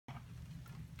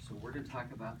we're going to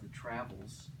talk about the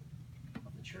travels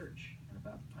of the church and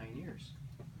about the pioneers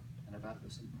and about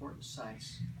those important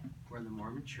sites where the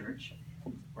Mormon church,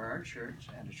 where our church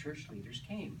and the church leaders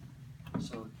came.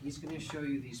 So he's going to show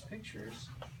you these pictures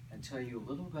and tell you a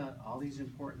little about all these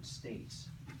important states.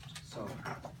 So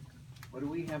what do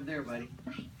we have there, buddy?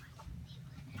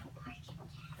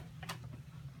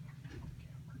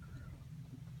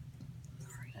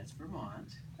 That's Vermont.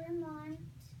 Vermont.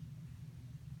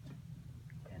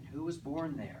 And who was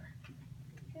born there?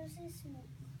 Joseph Smith.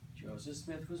 Joseph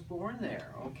Smith was born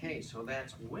there. Okay, so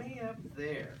that's way up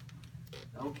there.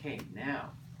 Okay,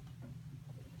 now,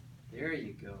 there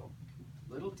you go.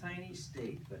 Little tiny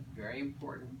state, but very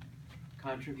important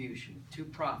contribution. Two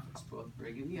prophets, both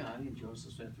Brigham Young and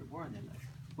Joseph Smith were born there.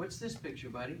 What's this picture,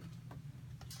 buddy?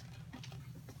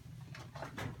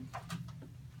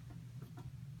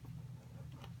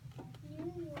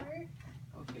 New York.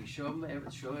 Okay,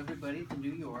 show everybody the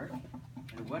New York.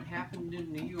 And what happened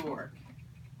in New York?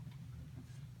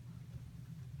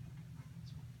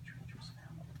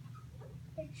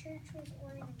 The church was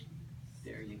organized.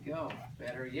 There you go.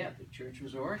 Better yet, the church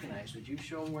was organized. Would you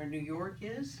show them where New York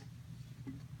is?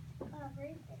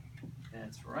 Right there.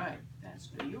 That's right.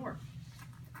 That's New York.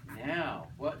 Now,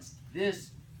 what's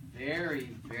this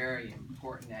very, very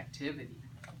important activity?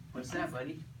 What's that,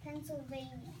 buddy?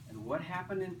 Pennsylvania. And what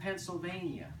happened in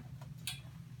Pennsylvania?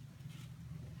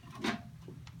 The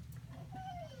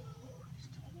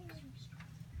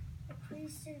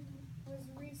priesthood was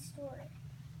restored.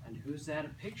 And who's that a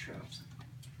picture of?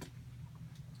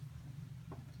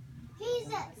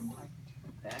 Jesus!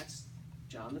 That's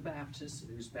John the Baptist,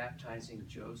 who's baptizing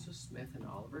Joseph Smith and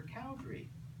Oliver Cowdery.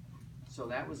 So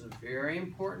that was a very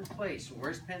important place.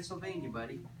 Where's Pennsylvania,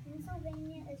 buddy?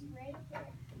 Pennsylvania is right there.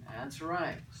 That's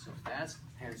right. So that's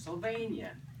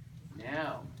Pennsylvania.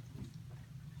 Now,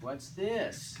 what's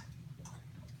this?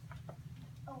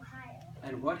 Ohio.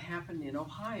 And what happened in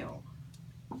Ohio?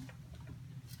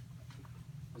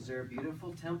 Was there a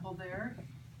beautiful temple there?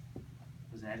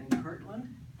 Was that in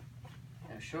Kirtland?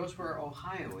 Now show us where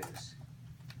Ohio is.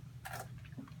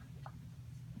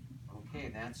 Okay,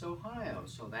 that's Ohio.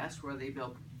 So that's where they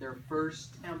built their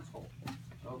first temple.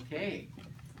 Okay.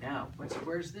 Now,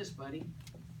 where's this, buddy?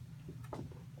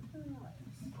 Illinois.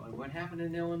 Well, what happened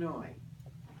in Illinois?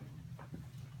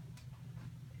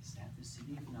 Is that the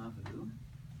city of Nauvoo?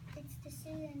 It's the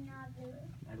city of Nauvoo.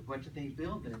 And what did they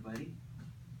build there, buddy?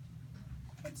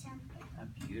 The temple. A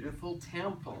beautiful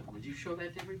temple. Would you show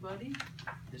that to everybody?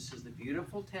 This is the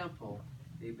beautiful temple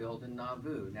they built in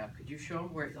Nauvoo. Now, could you show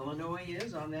them where Illinois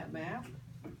is on that map?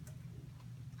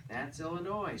 That's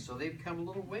Illinois. So they've come a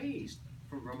little ways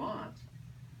from Vermont.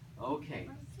 Okay.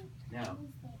 Now,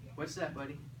 what's that,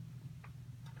 buddy?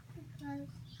 Because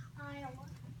Iowa.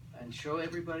 And show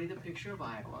everybody the picture of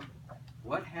Iowa.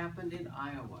 What happened in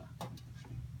Iowa?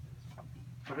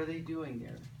 What are they doing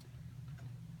there?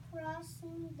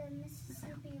 Crossing the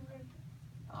Mississippi River.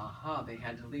 Aha, they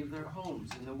had to leave their homes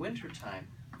in the wintertime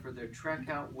for their trek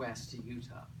out west to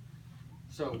Utah.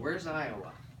 So where's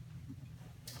Iowa?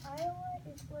 Iowa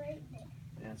is right there.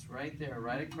 That's right there,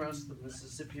 right across the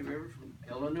Mississippi River from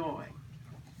Illinois.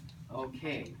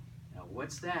 Okay, now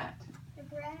what's that?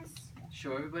 Nebraska.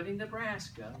 Show everybody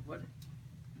Nebraska. What?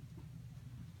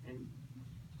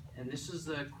 And this is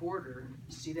the quarter.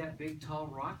 See that big tall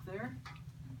rock there?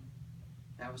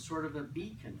 That was sort of a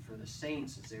beacon for the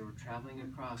saints as they were traveling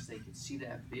across. They could see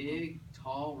that big,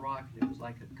 tall rock, and it was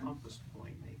like a compass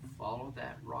point. They followed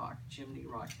that rock, Chimney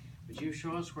Rock. Would you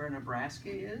show us where Nebraska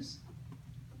is?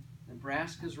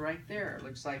 Nebraska's right there. It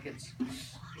looks like it's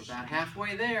about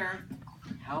halfway there.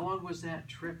 How long was that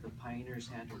trip the pioneers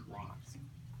had to walk?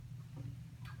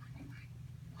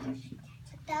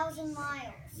 1,000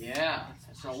 miles. Yeah,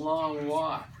 that's a long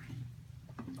walk.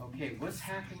 Okay, what's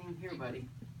happening here, buddy?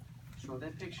 Show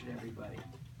that picture to everybody.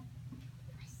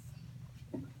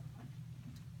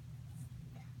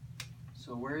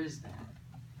 So where is that?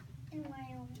 In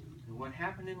Wyoming. And what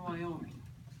happened in Wyoming?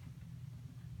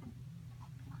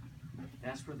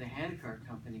 That's where the handcart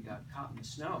company got caught in the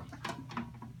snow.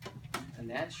 And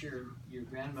that's your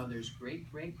grandmother's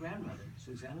great-great-grandmother,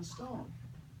 Susanna Stone.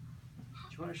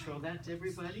 Do you want to show that to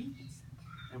everybody?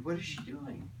 And what is she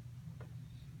doing?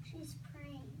 She's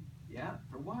praying. Yeah,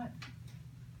 for what?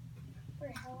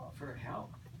 For help. For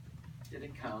help. Did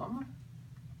it come?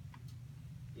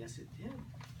 Yes, it did.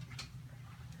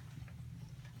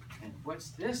 And what's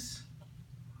this?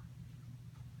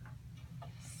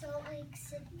 Salt Lake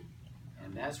City.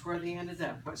 And that's where they ended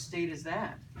up. What state is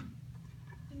that?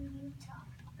 In Utah.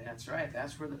 That's right.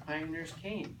 That's where the pioneers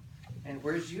came. And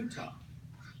where's Utah?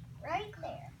 Right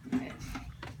there. Okay.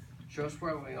 Show show us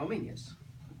where Wyoming is.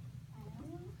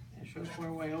 Yeah, show us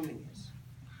where Wyoming is.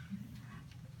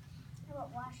 How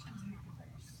about Washington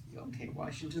first? Okay,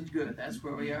 Washington's good. That's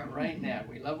where we are right now.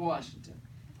 We love Washington.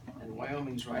 And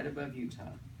Wyoming's right above Utah.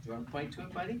 Do you want to point to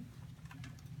it, buddy?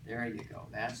 There you go.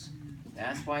 That's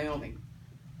Wyoming.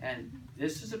 And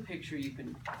this is a picture you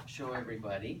can show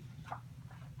everybody.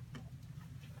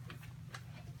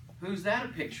 Who's that a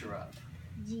picture of?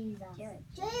 Jesus.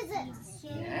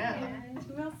 Yeah. And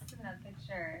who else is in that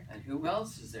picture? And who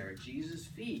else is there? Jesus'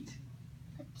 feet.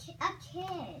 A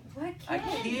kid. What A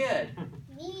kid.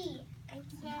 Me. A kid.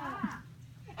 Yeah.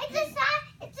 It's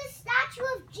a statue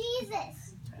of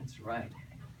Jesus. That's right.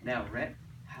 Now, Rhett,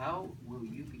 how will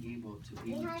you be able to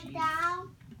be with Jesus?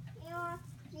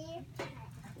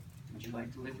 Would you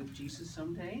like to live with Jesus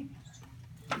someday?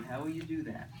 And how will you do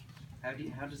that?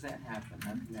 How does that happen?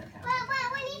 How can that happen?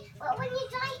 Well, when you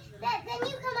die, then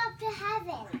you come up to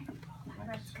heaven.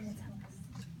 Brett's gonna tell us.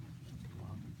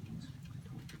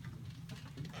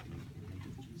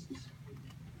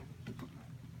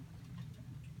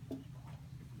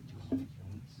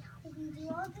 We can do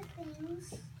all the things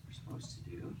We're supposed to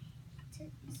do. We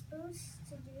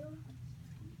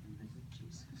can live with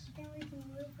Jesus. Then we can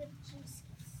live with Jesus.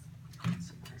 It's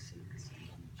a blessing to see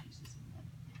Jesus in that.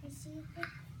 We see the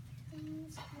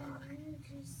things when you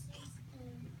just